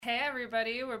Hey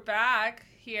everybody, we're back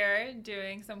here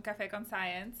doing some Café con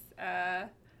Science.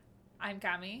 I'm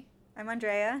Cami. I'm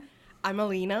Andrea. I'm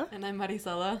Alina. And I'm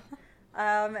Marisela.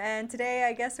 And today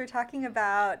I guess we're talking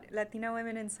about Latina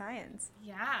women in science.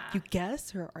 Yeah. You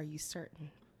guess, or are you certain?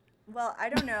 Well, I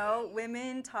don't know.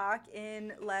 Women talk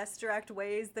in less direct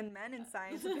ways than men in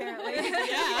science, apparently.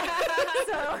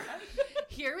 So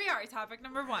Here we are, topic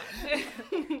number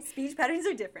 1. speech patterns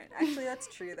are different. Actually, that's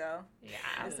true, though.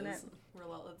 Yeah. Isn't it? We're a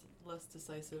lot less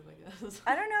decisive, I guess.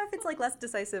 I don't know if it's like less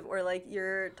decisive or like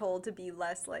you're told to be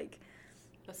less like,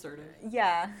 Assertive.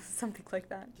 yeah, something like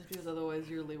that. Just because otherwise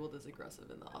you're labeled as aggressive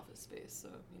in the office space. So,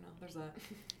 there's that.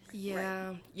 Yeah.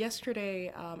 Right.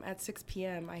 Yesterday at 6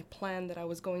 p.m., I planned that I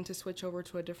was going to switch over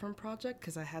to a different project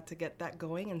because I had to get that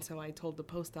going. And so I told the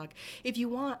postdoc, if you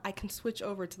want, I can switch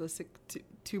over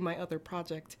to my other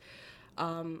project.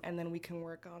 And then we can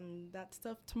work on that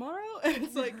stuff tomorrow. And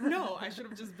it's like, no, I should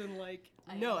have just been like,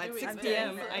 no, at 6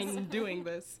 p.m., I'm doing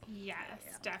this. Yes,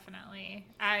 definitely.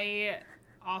 I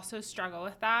also struggle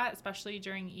with that, especially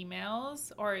during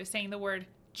emails or saying the word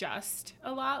just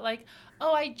a lot, like,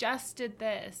 oh, I just did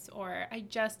this, or I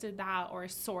just did that, or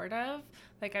sort of.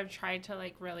 Like, I've tried to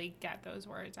like really get those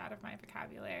words out of my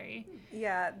vocabulary.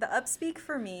 Yeah, the upspeak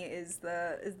for me is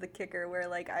the kicker, where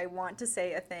like I want to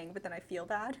say a thing, but then I feel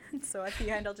bad. So at the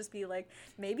end, I'll just be like,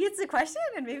 maybe it's a question,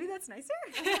 and maybe that's nicer.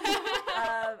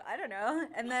 I don't know.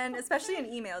 And then especially in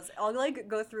emails, I'll like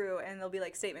go through, and they'll be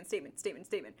like statement.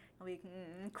 I'll be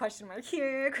question mark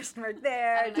here, question mark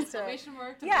there, An exclamation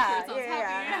mark to make yeah, sure it sounds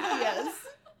happy. Yes.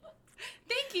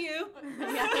 Thank you.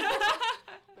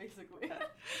 Basically.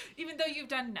 Even though you've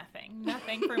done nothing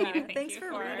for me to thank Thanks you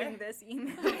for reading this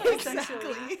email.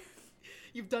 Exactly.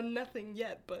 You've done nothing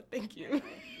yet, but thank you.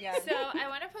 Yeah. So I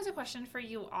want to pose a question for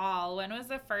you all. When was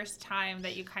the first time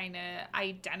that you kind of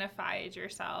identified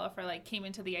yourself or like came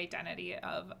into the identity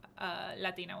of a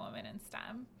Latina woman in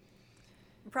STEM?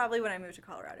 Probably when I moved to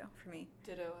Colorado, for me.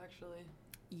 Ditto, actually.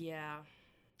 Yeah.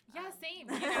 Yeah, same,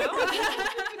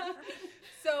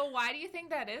 So why do you think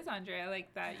that is, Andrea,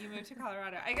 like that you moved to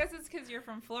Colorado? I guess it's because you're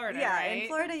from Florida, right? In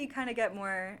Florida you kind of get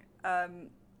more, I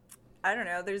don't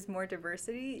know, there's more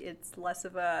diversity. It's less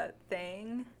of a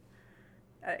thing.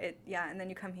 And then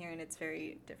you come here and it's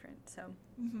very different, so.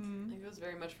 I think it was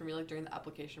very much for me, like, during the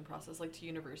application process, like, to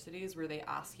universities where they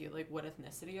ask you, like, what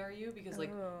ethnicity are you? Because,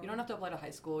 like, you don't have to apply to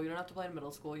high school, you don't have to apply to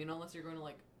middle school, unless you're going to,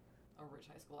 like, a rich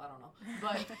high school, I don't know.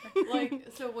 But,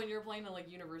 like, so when you're applying to,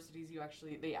 like, universities,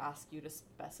 they ask you to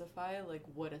specify, like,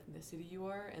 what ethnicity you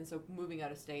are. And so moving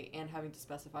out of state and having to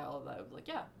specify all of that, I was like,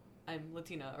 yeah, I'm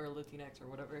Latina or LatinX or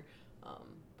whatever.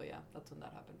 But yeah, that's when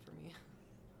that happened for me.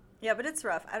 Yeah, but it's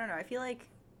rough. I don't know. I feel like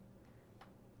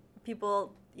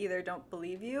people either don't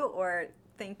believe you or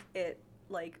think it,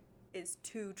 like, is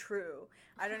too true.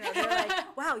 I don't know. They're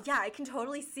like, wow, yeah, I can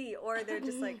totally see. Or they're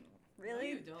just like,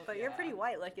 really? No, you don't, but you're pretty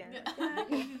white looking. Yeah,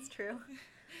 it's true.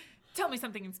 Tell me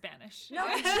something in Spanish. No,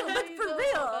 but for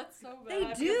real. That's so bad.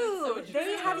 They do. That's so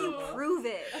They have true. you prove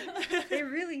it. They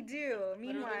really do.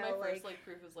 Meanwhile, literally my like, first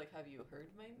proof is like, have you heard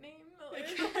my name?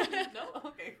 Like, no?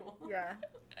 Okay, cool. yeah.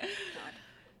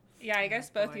 Yeah, I guess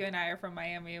both you and I are from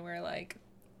Miami, where like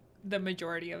the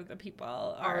majority of the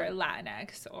people are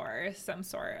Latinx or some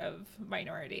sort of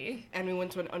minority. And we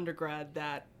went to an undergrad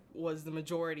that was the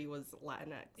majority was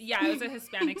Latinx. Yeah, it was a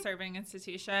Hispanic serving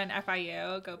institution,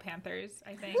 FIU, Go Panthers,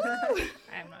 I think.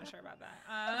 I'm not sure about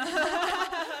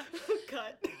that.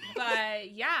 Cut.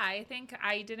 But yeah, I think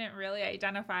I didn't really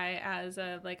identify as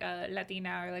a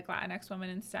Latina or like Latinx woman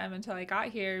in STEM until I got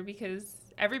here because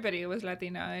everybody was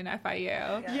Latina in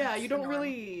FIU. Yeah, you don't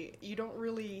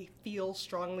really feel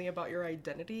strongly about your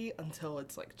identity until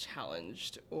it's like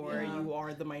challenged or you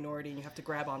are the minority and you have to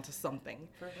grab onto something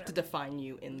to define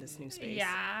you in this new space.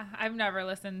 Yeah, I've never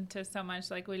listened to so much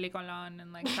like Willy Colon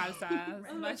and like salsa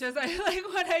as much as I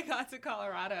like when I got to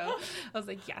Colorado. I was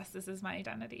like, yes, this is my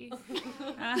identity.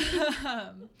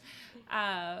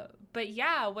 But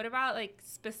yeah, what about like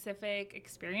specific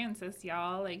experiences,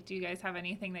 y'all? Like, do you guys have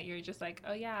anything that you're just like,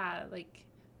 oh yeah, like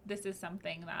this is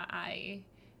something that I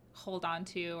hold on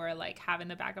to or like have in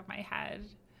the back of my head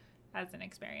as an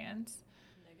experience?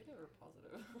 Negative or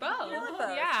positive? Both.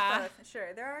 Both. Yeah. Both.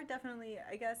 Sure. There are definitely,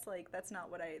 I guess, like, that's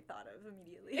not what I thought of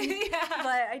immediately. Yeah.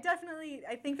 But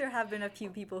I think there have been a few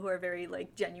people who are very,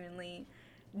 like, genuinely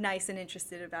nice and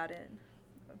interested about it.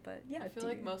 But, yeah. I feel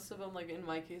like most of them, like, in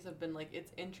my case, have been, like,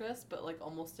 it's interest, but, like,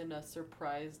 almost in a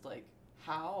surprised, like,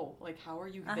 how? Like, how are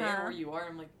you there where you are?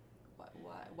 I'm like,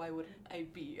 why wouldn't I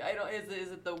be? I don't.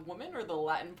 Is it the woman or the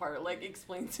Latin part? Like,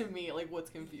 explain to me, like, what's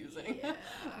confusing. Yeah.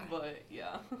 But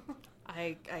yeah.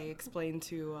 I explained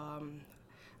to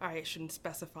all right, I shouldn't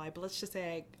specify, but let's just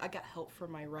say I got help for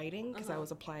my writing because I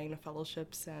was applying to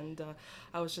fellowships, and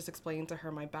I was just explaining to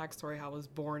her my backstory, how I was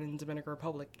born in Dominican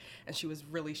Republic, and she was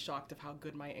really shocked of how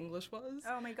good my English was.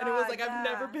 Oh my God, And it was like, I've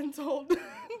never been told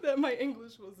that my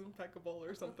English was impeccable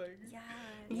or something. Yeah,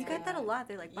 you get that a lot.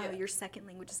 They're like, wow, your second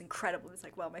language is incredible. It's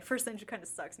like, well, my first language kind of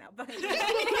sucks now, but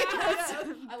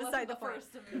I love beside the the point.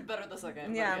 first and better the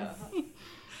second. Yeah.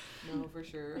 No, for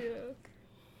sure.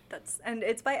 Yeah. And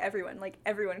it's by everyone. Like,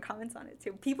 everyone comments on it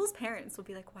too. People's parents will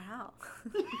be like, wow,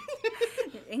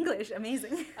 English,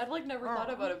 amazing. I've like never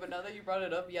thought about it, but now that you brought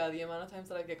it up, yeah, the amount of times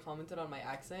that I get commented on my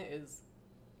accent is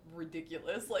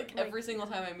ridiculous. Like every single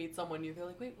time I meet someone new, they're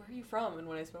like, wait, where are you from? And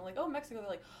when I spend like, oh, Mexico, they're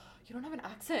like, you don't have an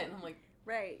accent. And I'm like,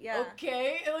 Right, yeah.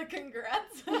 okay, like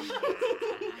congrats.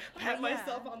 Pat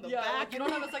myself on the yeah, back. like, you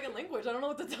don't have a second language. I don't know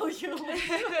what to tell you. And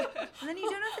then you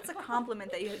don't know if it's a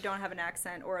compliment that you don't have an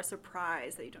accent or a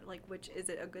surprise that you don't, like, which, is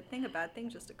it a good thing, a bad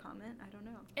thing, just a comment? I don't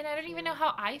know. And I don't even know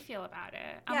how I feel about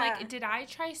it. I'm like, did I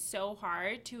try so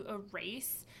hard to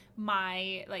erase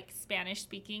my, like, Spanish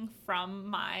speaking from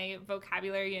my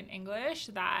vocabulary in English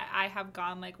that I have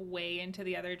gone, like, way into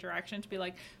the other direction to be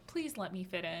like, please let me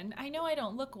fit in. I know I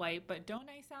don't look white, but don't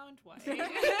I sound white? I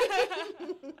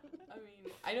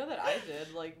mean, I know that I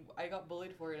did. Like, I got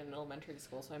bullied for it in elementary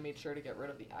school, so I made sure to get rid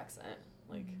of the accent.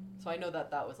 Like, so I know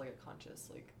that that was, like, a conscious,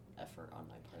 like, effort on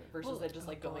my part versus it just,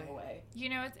 like, going away. You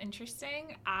know, it's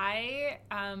interesting. I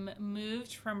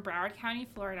moved from Broward County,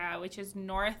 Florida, which is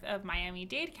north of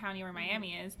Miami-Dade County, where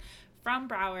Miami is, from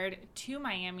Broward to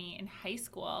Miami in high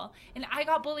school. And I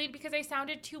got bullied because I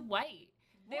sounded too white.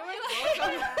 They were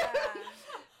like...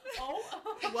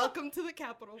 Welcome to the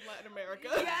capital of Latin America.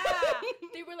 Yeah.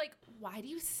 They were like, why do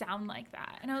you sound like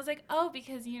that? And I was like, oh,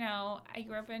 because, you know, I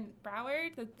grew up in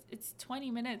Broward. It's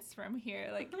 20 minutes from here.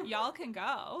 Like, y'all can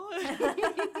go.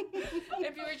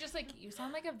 If you were just like, you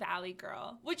sound like a Valley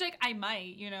girl, which, like, I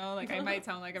might, you know, like, I might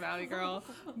sound like a Valley girl.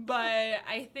 But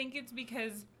I think it's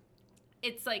because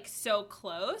it's, like, so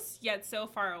close, yet so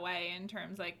far away in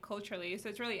terms, like, culturally. So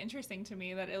it's really interesting to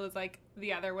me that it was, like,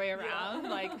 the other way around.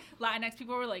 Yeah. Like, Latinx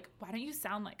people were like, why don't you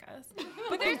sound like us?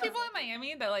 But there's people in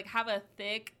Miami that, like, have a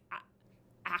thick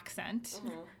accent.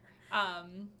 I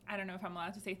don't know if I'm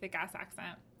allowed to say thick-ass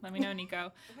accent. Let me know,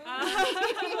 Nico.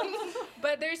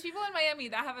 But there's people in Miami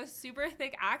that have a super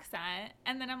thick accent.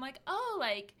 And then I'm like, oh,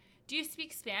 like, do you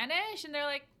speak Spanish? And they're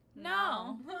like,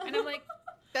 no. And I'm like...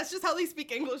 That's just how they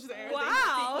speak English there.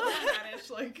 Wow. They speak Spanish,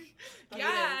 like.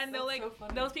 Yeah, and they'll like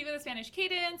they'll speak with a Spanish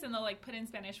cadence, and they'll like put in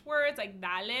Spanish words like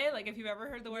dale. Like if you've ever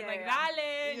heard the word dale,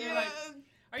 and you're like,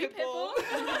 are you Pitbull?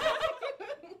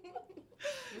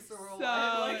 So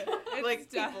like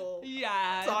people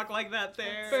talk like that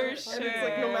there. For sure. And it's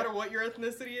like no matter what your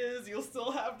ethnicity is, you'll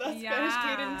still have that Spanish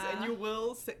cadence, and you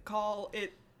will call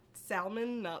it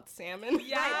salmon, not salmon.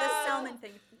 Yeah, right, the salmon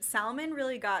thing. Salmon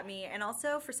really got me, and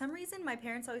also for some reason my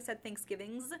parents always said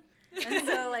Thanksgivings, and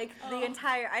so like the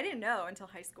entire I didn't know until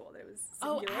high school that it was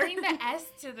singular. Adding the S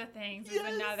to the things is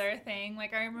another thing.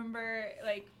 Like I remember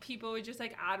like people would just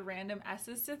like add random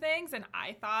S's to things, and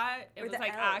I thought it was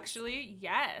like L's. Actually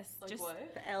yes, like just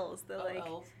what? The L's, the like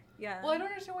L's. Yeah. Well, I don't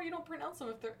understand why you don't pronounce them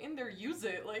if they're in there. Use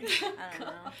it like. I don't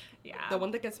know. Yeah. The one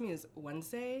that gets me is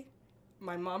Wednesday.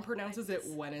 My mom pronounces it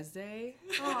Wednesday.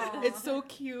 Aww. It's so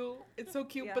cute. It's so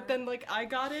cute. Yeah. But then, like, I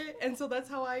got it, and so that's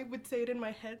how I would say it in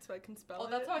my head so I can spell it. Oh,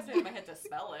 that's how I say it in my head to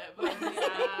spell it. But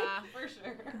yeah, for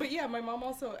sure. But yeah, my mom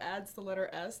also adds the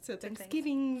letter S to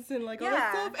Thanksgivings and, like, all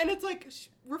that stuff. And it's like,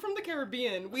 we're from the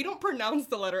Caribbean. We don't pronounce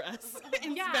the letter S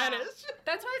in Spanish.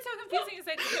 That's why it's so confusing. It's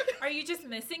like, are you just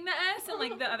missing the S and,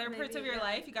 like, the other parts of your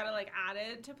life? You gotta, like, add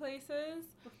it to places.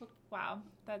 Wow,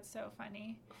 that's so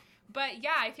funny. But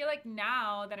yeah, I feel like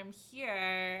now that I'm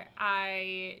here,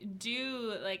 I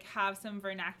do like have some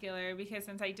vernacular because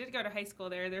since I did go to high school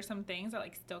there's some things that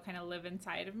like still kind of live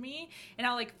inside of me. And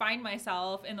I'll like find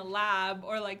myself in the lab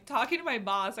or like talking to my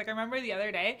boss. Like I remember the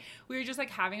other day, we were just like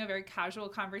having a very casual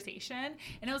conversation.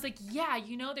 And I was like, yeah,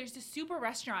 you know, there's this super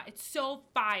restaurant. It's so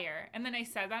fire. And then I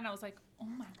said that and I was like, oh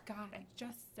my God, I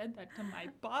just said that to my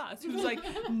boss who's like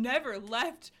never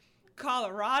left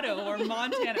Colorado or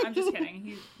Montana. I'm just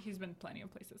kidding. He's been plenty of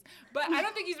places, but I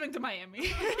don't think he's been to Miami.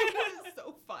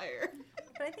 So fire.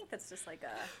 But I think that's just like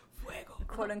a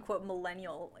quote unquote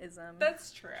millennialism.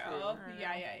 That's true.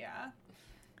 Yeah.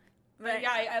 But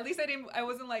yeah, at least I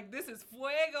wasn't like, this is fuego.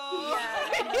 Yeah,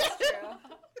 that's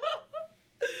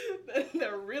true.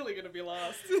 They're really gonna be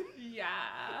lost. Yeah.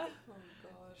 Oh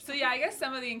gosh. So yeah, I guess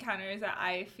some of the encounters that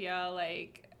I feel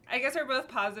like I guess are both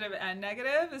positive and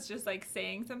negative. It's just like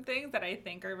saying some things that I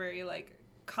think are very like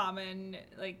common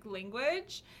like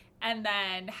language. and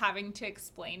then having to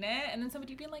explain it, and then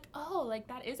somebody being like, oh, like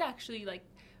that is actually like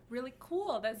really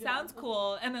cool. That sounds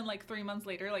cool. And then like 3 months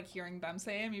later, like hearing them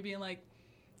say it, me being like,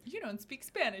 you don't speak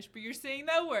Spanish, but you're saying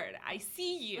that word. I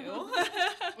see you.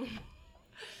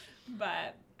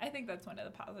 But I think that's one of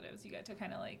the positives. You get to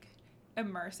kind of like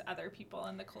immerse other people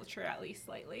in the culture at least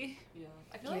slightly. Yeah.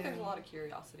 I feel like there's a lot of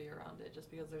curiosity around it just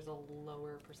because there's a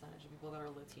lower percentage of people that are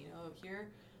Latino here.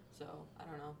 So, I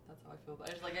don't know. That's how I feel.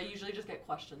 But I usually just get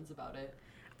questions about it.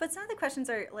 But some of the questions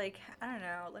are like, I don't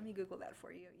know, let me Google that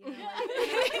for you. You know,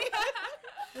 like,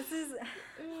 this is...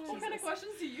 What kind of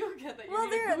questions do you get that you Well,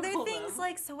 need to they're Google things them?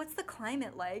 like, so what's the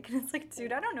climate like? And it's like,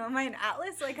 dude, I don't know. Am I an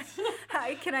atlas? Like,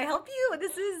 can I help you?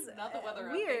 This is Not the weather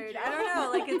app, weird. thank you. I don't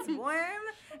know. Like, it's warm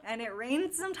and it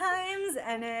rains sometimes,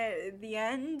 and at the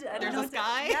end, I don't There's know. a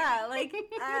sky? Yeah, like,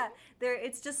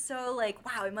 it's just so like,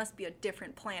 wow, it must be a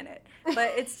different planet.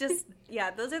 But it's just, yeah,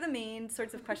 those are the main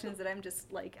sorts of questions that I'm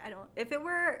just like, if it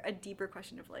were a deeper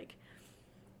question of like,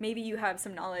 maybe you have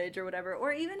some knowledge or whatever,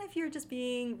 or even if you're just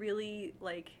being really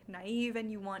like naive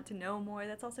and you want to know more,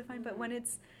 that's also fine. But when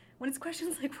it's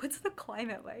questions like, what's the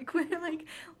climate like? When you're like,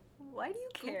 why do you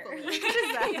care? What is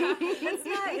that? Yeah. It's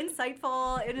not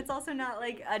insightful, and it's also not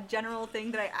like a general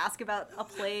thing that I ask about a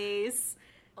place.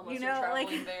 Unless you you're know, traveling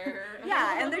like there.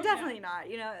 yeah, and they're definitely not.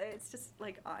 You know, it's just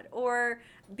like odd. Or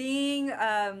being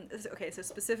okay, so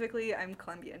specifically, I'm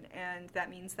Colombian, and that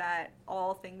means that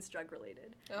all things drug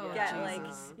related get like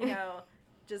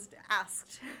just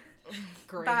asked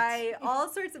Great. by all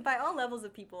levels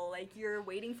of people. Like you're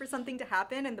waiting for something to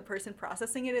happen, and the person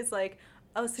processing it is like,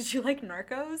 oh, so do you like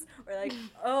Narcos? Or like,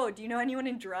 oh, do you know anyone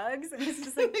in drugs? And it's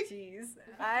just like, geez,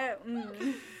 I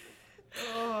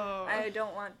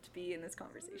don't want to be in this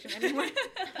conversation anymore.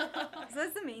 So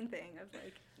that's the main thing of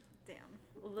like, damn,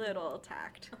 little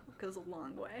tact goes a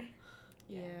long way.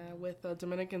 Yeah, with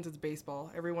Dominicans, it's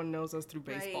baseball. Everyone knows us through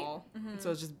baseball. Right. Mm-hmm. And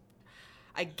so it's just,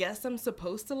 I guess I'm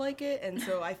supposed to like it, and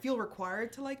so I feel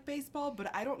required to like baseball,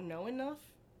 but I don't know enough.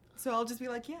 So I'll just be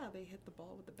like, yeah, they hit the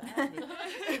ball with the bat.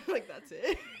 Like, that's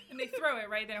it. And they throw it,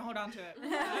 right? They don't hold on to it.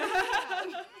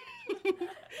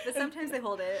 But sometimes they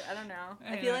hold it. I don't know.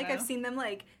 I feel like I've seen them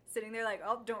like sitting there like,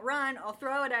 oh, don't run. I'll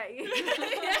throw it at you.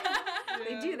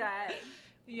 They do that.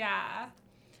 Yeah.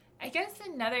 I guess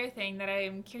another thing that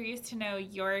I'm curious to know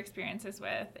your experiences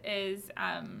with is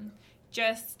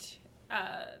just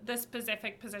the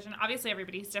specific position. Obviously,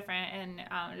 everybody's different in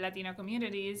Latino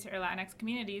communities or Latinx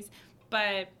communities,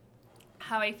 but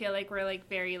how I feel like we're like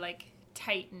very like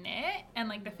tight-knit, and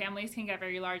like the families can get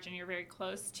very large and you're very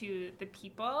close to the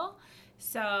people.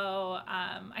 So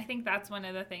I think that's one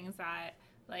of the things that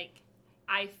like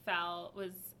I felt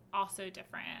was also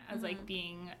different as like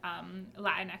being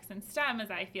Latinx in STEM, is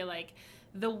I feel like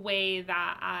the way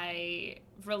that I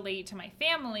relate to my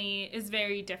family is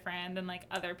very different than like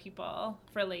other people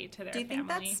relate to their family. Do you think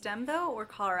that's STEM though, or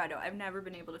Colorado? I've never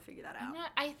been able to figure that out.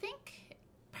 I think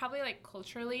probably like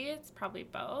culturally it's probably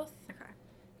both. Okay.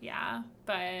 Yeah,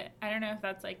 but I don't know if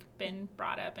that's like been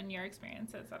brought up in your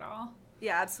experiences at all.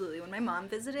 Yeah, absolutely. When my mom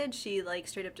visited, she like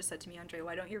straight up just said to me, Andrea,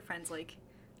 why don't your friends like,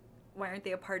 why aren't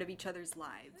they a part of each other's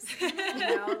lives? You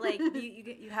know, like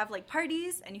you have like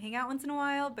parties and you hang out once in a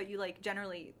while, but you like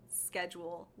generally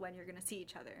schedule when you're gonna see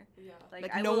each other. Yeah.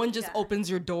 Like no one just opens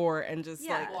your door and just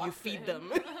like you Walks feed in.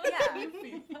 them. Yeah.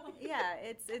 Yeah,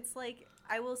 it's like,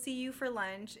 I will see you for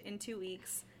lunch in 2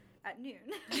 weeks at noon.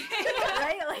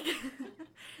 Right? Like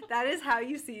that is how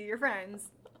you see your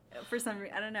friends. For some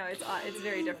reason, I don't know, it's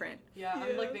very different. Yeah,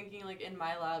 I'm like thinking like in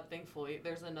my lab, thankfully,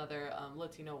 there's another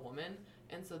Latino woman,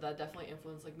 and so that definitely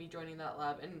influenced like me joining that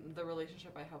lab, and the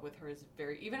relationship I have with her is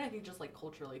very, even I think just like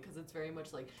culturally, because it's very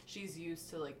much like she's used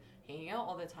to like hanging out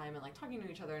all the time and like talking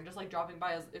to each other and just like dropping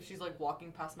by. As if she's like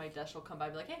walking past my desk, she'll come by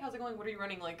and be like, hey, how's it going? What are you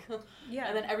running? Like, Yeah.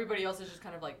 And then everybody else is just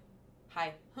kind of like,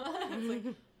 hi. It's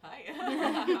like, hi,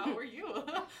 how are you?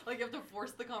 Like you have to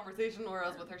force the conversation,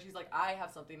 whereas with her, she's like, I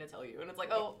have something to tell you, and it's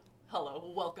like, oh,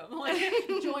 hello, welcome, like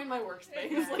join my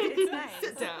workspace. Yeah, Like, it's nice.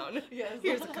 Sit down. Yes.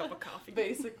 Here's a cup of coffee.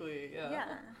 Basically, yeah. Yeah.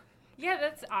 Yeah,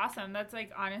 that's awesome. That's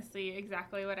like honestly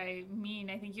exactly what I mean.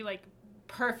 I think you like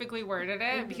perfectly worded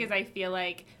it, because I feel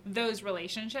like those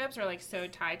relationships are like so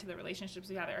tied to the relationships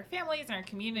we have in our families and our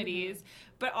communities,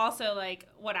 but also like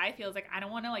what I feel is like I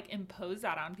don't want to like impose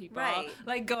that on people. Right.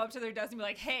 Like go up to their desk and be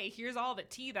like, hey, here's all the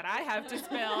tea that I have to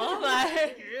spill.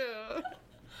 Like,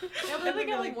 Yeah, but then they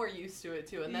get like more used to it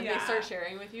too, and then they Yeah. start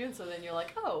sharing with you, and so then you're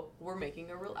like, oh, we're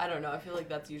making a real. I don't know. I feel like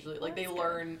that's usually like they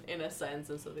learn in a sense,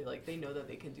 and so they know that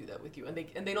they can do that with you, and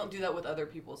they don't do that with other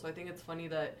people. So I think it's funny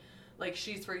that like,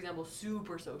 she's, for example,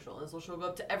 super social, and so she'll go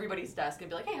up to everybody's desk and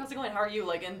be like, hey, how's it going, how are you,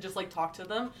 like, and just, like, talk to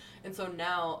them, and so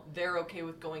now they're okay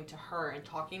with going to her and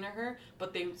talking to her,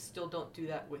 but they still don't do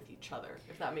that with each other,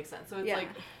 if that makes sense. So it's, like,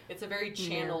 it's a very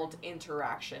channeled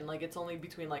interaction, like, it's only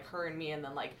between, like, her and me, and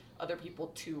then, like, other people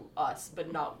to us,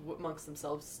 but not amongst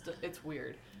themselves. It's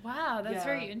weird. Wow, that's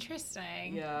very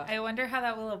interesting. Yeah. I wonder how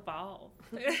that will evolve.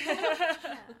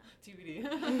 TBD.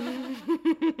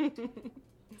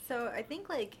 So I think,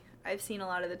 like, I've seen a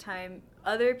lot of the time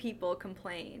other people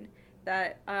complain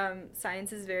that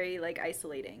science is very, like,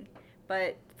 isolating,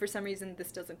 but for some reason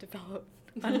this doesn't develop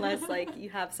unless, like, you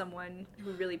have someone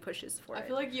who really pushes for it. I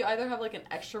feel like you either have, like, an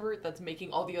extrovert that's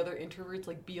making all the other introverts,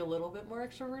 like, be a little bit more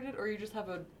extroverted, or you just have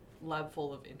a lab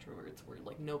full of introverts where,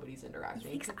 like, nobody's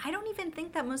interacting. Because I don't even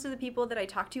think that most of the people that I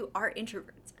talk to are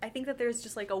introverts. I think that there's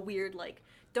just, like, a weird, like,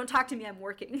 don't talk to me, I'm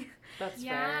working. That's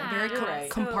Yeah. fair. Very Right.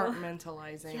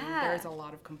 compartmentalizing. Yeah. There's a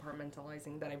lot of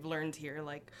compartmentalizing that I've learned here.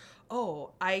 Like,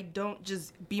 oh, I don't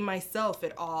just be myself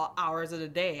at all hours of the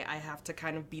day. I have to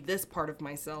kind of be this part of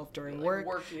myself during Like,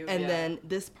 work, you, and then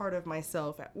this part of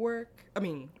myself at work. I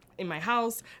mean, in my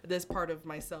house, this part of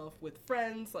myself with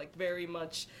friends, like very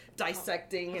much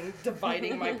dissecting and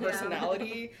dividing my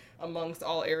personality amongst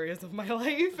all areas of my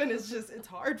life. And it's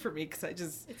hard for me because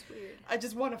It's weird. I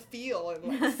just want to feel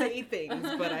and, like, say things,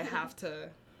 but I have to.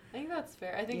 I think that's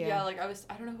fair. I think, like, I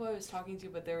don't know who I was talking to,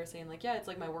 but they were saying, like, yeah, it's,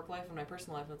 like, my work life and my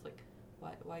personal life, and it's, like,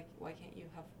 why can't you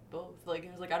have both? Like,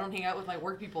 it was, like, I don't hang out with my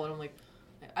work people, and I'm,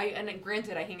 like,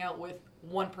 granted, I hang out with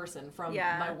one person from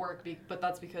my work, but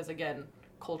that's because, again,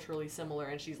 culturally similar,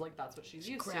 and she's, like, that's what she's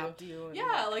used to.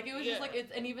 Yeah, like, it was just, like,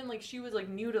 and even, like, she was, like,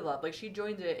 new to lab. Like, she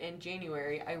joined it in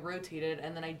January, I rotated,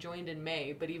 and then I joined in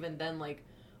May, but even then, like,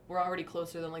 we're already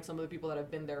closer than, like, some of the people that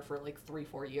have been there for, like,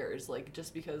 3-4 years, like,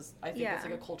 just because I think it's,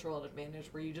 like, a cultural advantage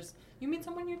where you meet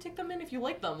someone, you take them in if you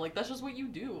like them, like, that's just what you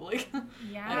do, like,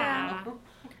 Yeah.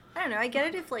 I don't know. I get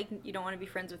it if, like, you don't want to be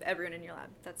friends with everyone in your lab.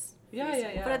 That's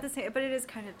Yeah. But but it is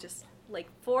kind of just, like,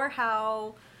 for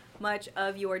how much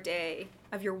of your day,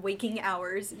 of your waking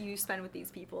hours you spend with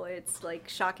these people, it's, like,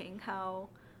 shocking how,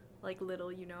 like,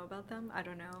 little you know about them. I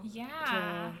don't know.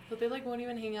 Yeah. But they, like, won't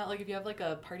even hang out, like, if you have, like,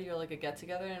 a party or, like, a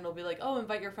get-together, and it'll be like, oh,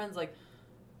 invite your friends, like,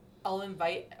 I'll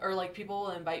invite, or, like, people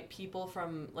will invite people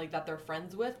from, like, that they're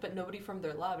friends with, but nobody from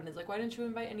their lab, and it's like, why didn't you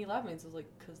invite any lab mates? I was like,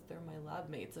 because they're my lab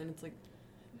mates, and it's like,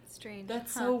 Strange.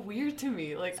 that's so weird to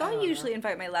me. Like, So I usually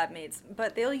invite my lab mates,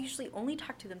 but they'll usually only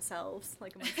talk to themselves,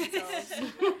 like, amongst themselves.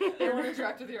 They don't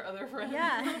interact with your other friends.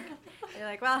 Yeah. They're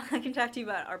like, well, I can talk to you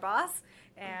about our boss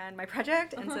and my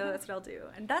project, and so that's what I'll do.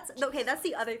 And that's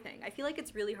the other thing. I feel like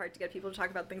it's really hard to get people to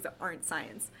talk about things that aren't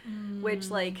science, which,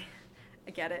 like, I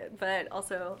get it, but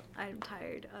also I'm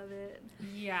tired of it.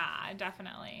 Yeah,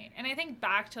 definitely. And I think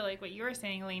back to, like, what you were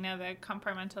saying, Alina, the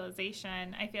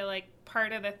compartmentalization, I feel like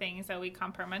part of the things that we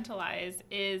compartmentalize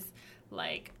is,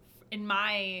 like, in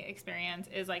my experience,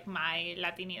 is, like, my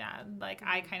latinidad. Like,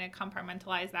 I kind of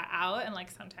compartmentalize that out, and, like,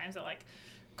 sometimes it, like,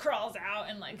 crawls out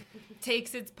and, like,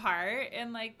 takes its part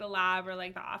in, like, the lab or,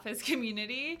 like, the office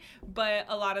community, but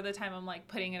a lot of the time I'm, like,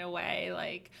 putting it away,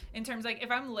 like, in terms, like,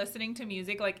 if I'm listening to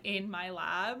music, like, in my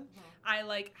lab, I,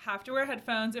 like, have to wear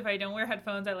headphones. If I don't wear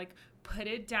headphones, I, like, put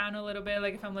it down a little bit,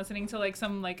 like, if I'm listening to, like,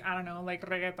 some, like, I don't know, like,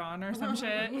 reggaeton or some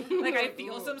shit, like, I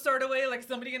feel some sort of way, like,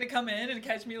 somebody gonna come in and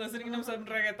catch me listening to some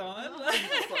reggaeton,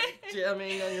 Like,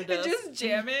 jamming on your desk. just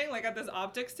jamming, like, at this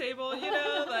optics table, you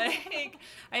know, like,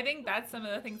 I think that's some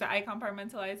of the things that I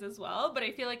compartmentalize as well, but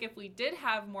I feel like if we did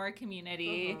have more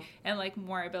community and, like,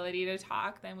 more ability to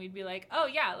talk, then we'd be like, oh,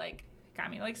 yeah, like,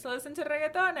 Cami likes to listen to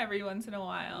reggaeton every once in a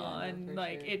while, and,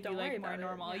 like, sure. it'd Don't be, worry like, more about it,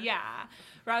 normal,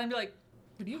 rather than be like,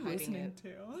 what are you Hiding listening it. to?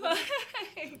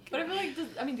 But I feel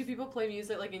like, do people play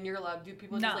music, like, in your lab? Do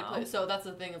people just, like, No. play? So that's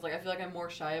the thing. It's like, I feel like I'm more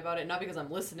shy about it, not because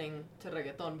I'm listening to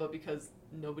reggaeton, but because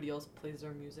nobody else plays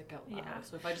their music out loud. Yeah.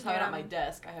 So if I just have it at my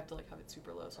desk, I have to, like, have it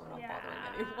super low so I'm not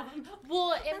bothering anyone.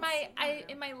 Well,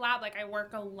 in my lab, like, I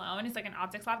work alone. It's like an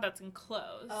optics lab that's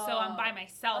enclosed, so I'm by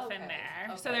myself in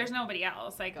there. So Okay. there's nobody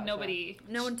else, like, Gotcha. nobody,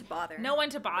 No one to bother. no one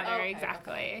to bother, Okay,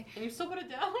 exactly. okay. And you still put it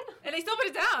down? And I still put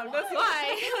it down. That's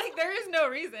why. Like, there is no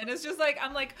reason. It's just like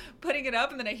I'm, like, putting it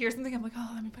up, and then I hear something. I'm like,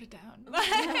 oh, let me put it down.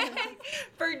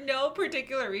 For no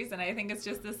particular reason. I think it's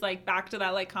just this, like, back to that,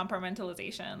 like,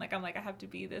 compartmentalization. Like, I'm like, I have to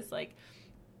be this, like,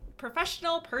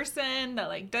 professional person that,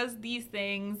 like, does these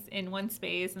things in one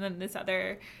space, and then this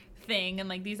other thing and,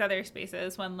 like, these other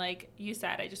spaces, when, like you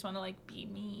said, I just want to, like, be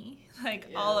me, like,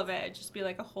 all of it, just be,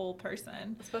 like, a whole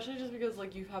person. Especially just because,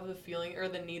 like, you have the feeling or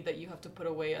the need that you have to put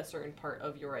away a certain part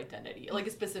of your identity, like,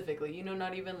 specifically, you know,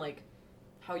 not even, like,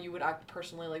 how you would act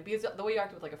personally, like, because the way you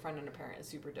act with, like, a friend and a parent is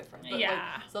super different. But,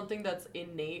 Yeah. like, something that's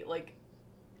innate, like,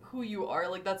 who you are,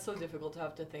 like, that's so difficult to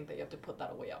have to think that you have to put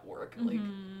that away at work. Like,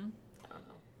 I don't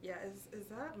know. Yeah, is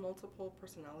that multiple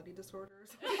personality disorders?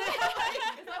 Is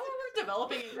that what we're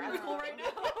developing in grad school right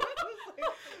now?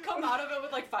 Come out of it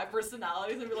with, like, 5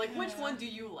 personalities and be like, which one do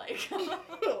you like? Yeah, I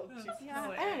don't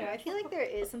know. I feel like there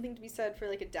is something to be said for,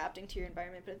 like, adapting to your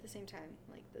environment, but at the same time,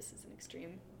 like, this is an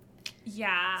extreme.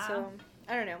 Yeah. So,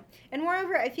 I don't know. And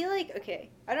moreover, I feel like, okay,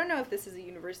 I don't know if this is a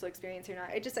universal experience or not.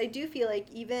 I do feel like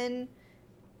even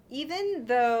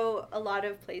though a lot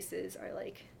of places are,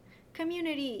 like,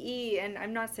 community-y, and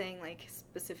I'm not saying, like,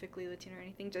 specifically Latino or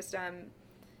anything, just,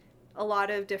 a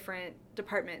lot of different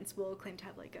departments will claim to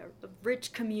have, like, a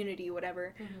rich community,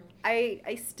 whatever.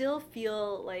 I still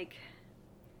feel like,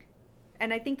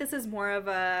 and I think this is more of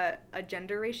a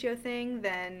gender ratio thing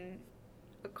than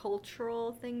a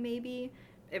cultural thing, maybe.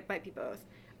 It might be both.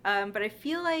 But I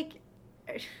feel like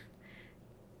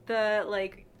the,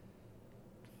 like,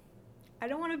 I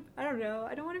don't want to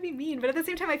be mean, but at the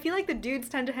same time, I feel like the dudes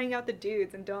tend to hang out with the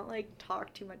dudes and don't, like,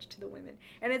 talk too much to the women.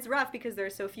 And it's rough because there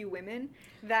are so few women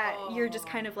that you're just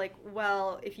kind of like,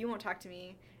 well, if you won't talk to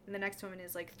me, and the next woman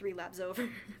is, like, 3 labs over.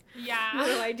 Yeah. What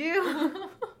do I do?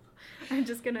 I'm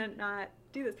just gonna not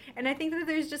do this. And I think that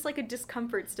there's just, like, a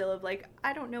discomfort still of, like,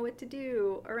 I don't know what to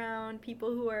do around people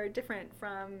who are different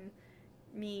from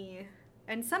me.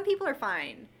 And some people are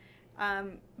fine.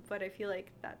 But I feel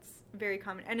like that's very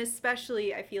common. And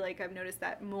especially, I feel like I've noticed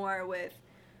that more with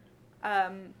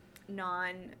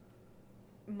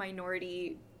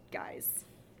non-minority guys,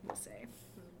 we'll say.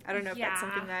 I don't know if that's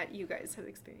something that you guys have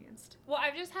experienced. Well,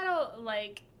 I've just had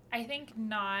I think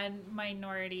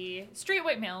non-minority straight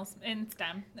white males in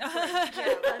STEM. Let's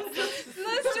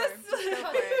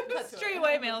just straight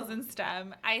white males in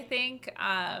STEM. I think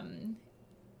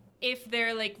if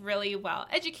they're, like, really well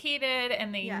educated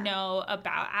and they know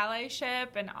about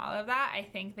allyship and all of that, I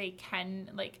think they can,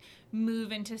 like,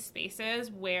 move into spaces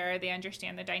where they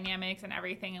understand the dynamics and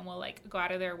everything and will, like, go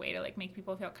out of their way to, like, make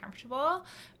people feel comfortable.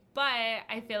 But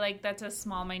I feel like that's a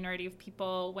small minority of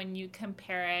people when you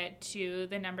compare it to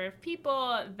the number of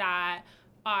people that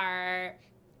are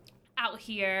out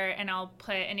here, and I'll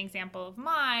put an example of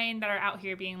mine, that are out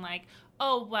here being like,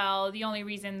 oh, well, the only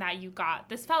reason that you got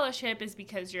this fellowship is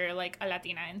because you're, like, a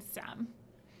Latina in STEM.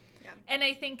 Yeah. And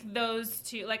I think those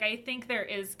two, like, I think there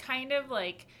is kind of,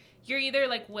 like, you're either,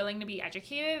 like, willing to be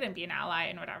educated and be an ally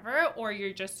and whatever, or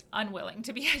you're just unwilling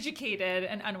to be educated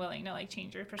and unwilling to, like,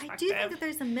 change your perspective. I do think that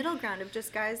there's a middle ground of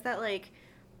just guys that, like,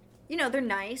 you know, they're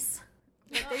nice.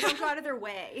 Like, they don't go out of their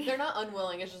way. They're not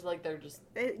unwilling. It's just like they're just.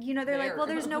 You know, they're like, well,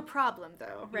 there's no problem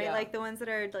though, right? Yeah. Like the ones that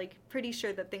are like pretty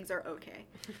sure that things are okay.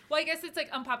 Well, I guess it's like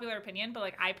unpopular opinion, but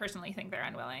like I personally think they're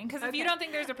unwilling. Because if you don't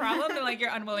think there's a problem, then like you're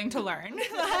unwilling to learn.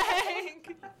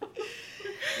 Like,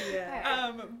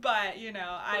 yeah. But you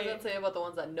know, What does that say about the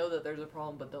ones that know that there's a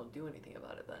problem but don't do anything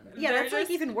about it then? Yeah, that's like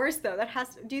even worse though.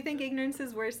 Do you think ignorance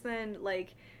is worse than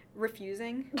like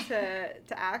refusing to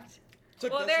act?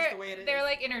 Well, they're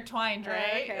like intertwined,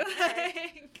 right? Okay.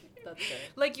 Like, That's fair.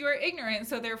 like you are ignorant,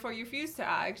 so therefore you refuse to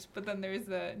act. But then there's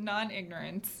the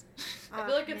non-ignorance. I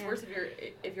feel like it's worse if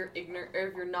you're ignorant, or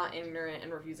if you're not ignorant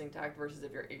and refusing to act, versus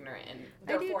if you're ignorant and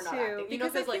therefore not acting. You know,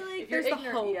 because I feel like if you're there's the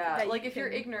ignorant, hope that like you if you're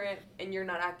can... ignorant and you're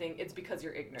not acting, it's because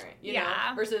you're ignorant. You Yeah.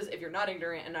 know? Versus if you're not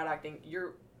ignorant and not acting,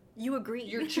 You agree.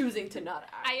 You're choosing to not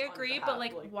act. I agree, but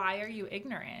like, why are you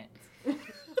ignorant?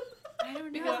 I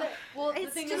don't know. Because the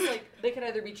thing is, like, they could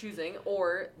either be choosing,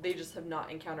 or they just have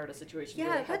not encountered a situation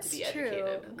where they had to be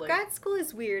educated. True. Grad school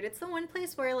is weird. It's the one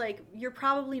place where, like, you're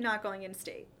probably not going in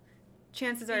state.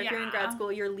 Chances are, if you're in grad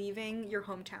school, you're leaving your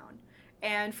hometown.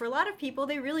 And for a lot of people,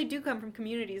 they really do come from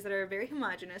communities that are very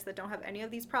homogenous, that don't have any of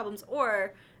these problems,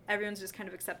 or everyone's just kind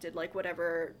of accepted, like,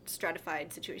 whatever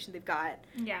stratified situation they've got.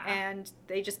 Yeah. And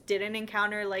they just didn't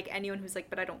encounter, like, anyone who's like,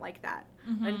 but I don't like that,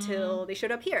 until they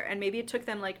showed up here. And maybe it took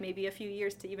them, like, maybe a few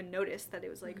years to even notice that it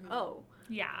was like, oh,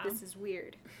 this is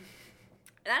weird.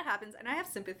 That happens. And I have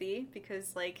sympathy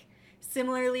because, like,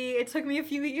 similarly, it took me a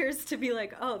few years to be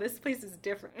like, oh, this place is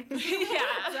different.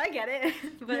 So I get it.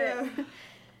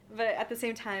 But at the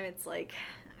same time, it's like,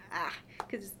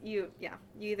 because you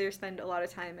either spend a lot of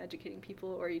time educating people,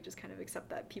 or you just kind of accept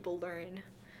that people learn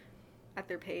at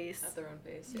their pace. At their own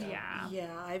pace, Yeah,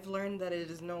 I've learned that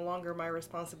it is no longer my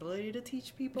responsibility to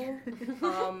teach people.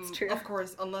 It's true. Of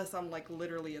course, unless I'm, like,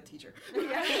 literally a teacher.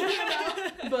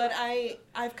 But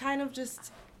I've kind of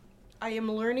just, I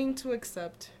am learning to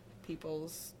accept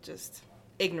people's just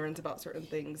ignorance about certain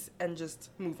things and just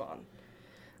move on.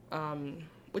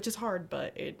 Which is hard,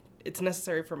 but it's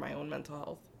necessary for my own mental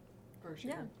health. For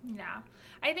sure. Yeah.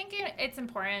 I think it's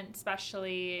important,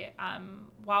 especially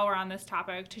while we're on this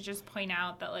topic, to just point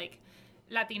out that, like,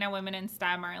 Latina women in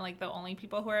STEM aren't, like, the only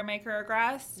people who are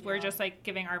microaggressed. Yeah. We're just, like,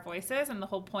 giving our voices, and the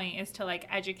whole point is to, like,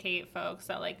 educate folks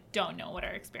that, like, don't know what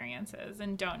our experience is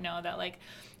and don't know that, like,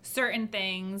 certain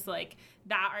things, like,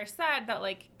 that are said that,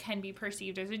 like, can be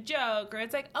perceived as a joke, or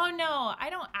it's like, oh, no, I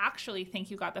don't actually think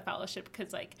you got the fellowship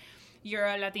because, like, you're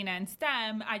a Latina in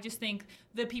STEM. I just think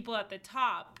the people at the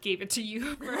top gave it to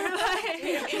you for, like,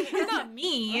 it's not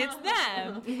me, it's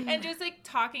them. And just, like,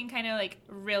 talking kind of, like,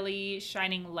 really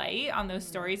shining light on those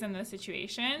stories and those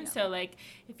situations. Yeah. So, like,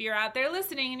 if you're out there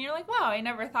listening and you're like, wow, I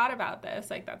never thought about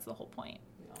this, like, that's the whole point.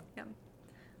 Yeah.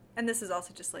 And this is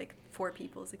also just, like, for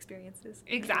people's experiences.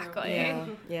 Exactly.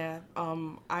 Yeah.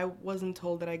 I wasn't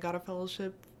told that I got a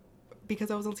fellowship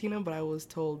because I was Latina, but I was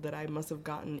told that I must have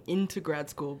gotten into grad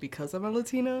school because I'm a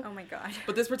Latina. Oh my god.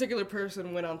 But this particular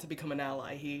person went on to become an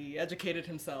ally. He educated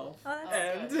himself. Oh,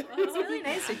 that's good. It's really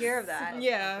nice to hear of that.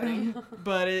 Yeah.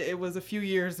 But it was a few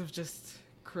years of just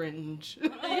cringe.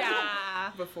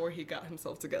 Yeah. Before he got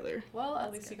himself together. Well,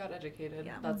 at least he got educated.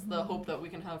 Yeah. That's the hope that we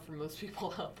can have for most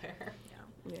people out there.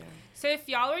 Yeah. So if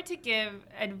y'all were to give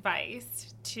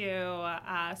advice to,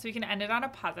 so we can end it on a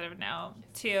positive note,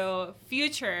 to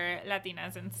future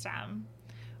Latinas in STEM,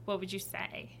 what would you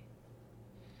say?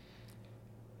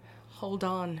 Hold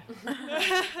on.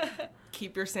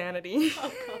 Keep your sanity.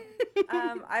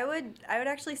 I would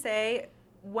actually say,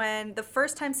 when the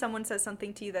first time someone says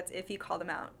something to you that's iffy, call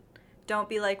them out. Don't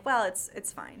be like, well,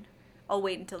 it's fine. I'll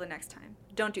wait until the next time.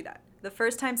 Don't do that. The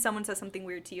first time someone says something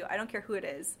weird to you, I don't care who it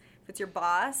is. If it's your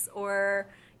boss or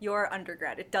your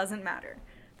undergrad, it doesn't matter.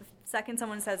 The second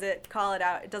someone says it, call it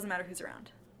out. It doesn't matter who's around.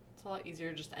 It's a lot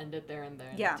easier to just end it there and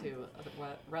then, too,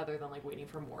 rather than, like, waiting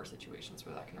for more situations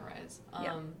where that can arise.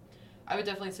 I would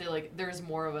definitely say, like, there's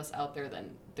more of us out there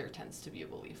than there tends to be a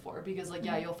belief for. Because, like,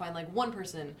 you'll find, like, one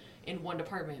person in one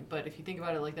department. But if you think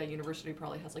about it, like, that university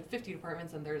probably has, like, 50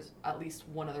 departments, and there's at least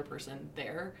one other person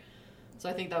there. So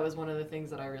I think that was one of the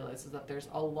things that I realized, is that there's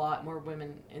a lot more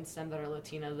women in STEM that are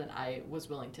Latina than I was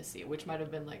willing to see, which might have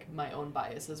been, like, my own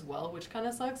bias as well, which kind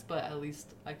of sucks, but at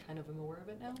least I kind of am aware of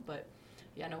it now. But,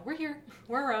 yeah, no, we're here.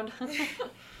 We're around.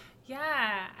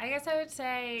 Yeah, I guess I would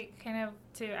say, kind of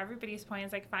to everybody's point,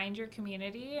 is, like, find your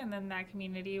community, and then that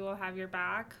community will have your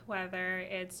back, whether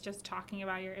it's just talking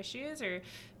about your issues or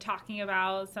talking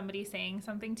about somebody saying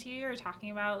something to you or talking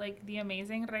about, like, the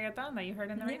amazing reggaeton that you heard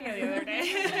in the radio the other day.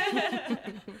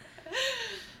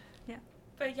 Yeah.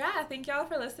 But yeah, thank y'all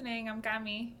for listening. I'm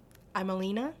Cami. I'm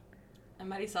Alina. I'm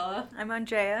Marisela. I'm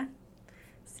Andrea.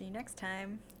 See you next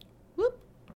time.